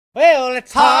Well,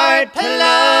 it's hard to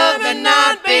love and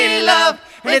not be loved,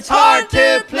 and it's hard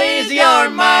to please your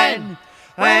mind.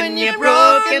 When you've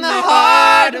broken the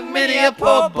heart of many a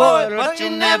poor boy, but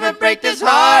you'll never break this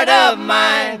heart of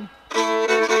mine.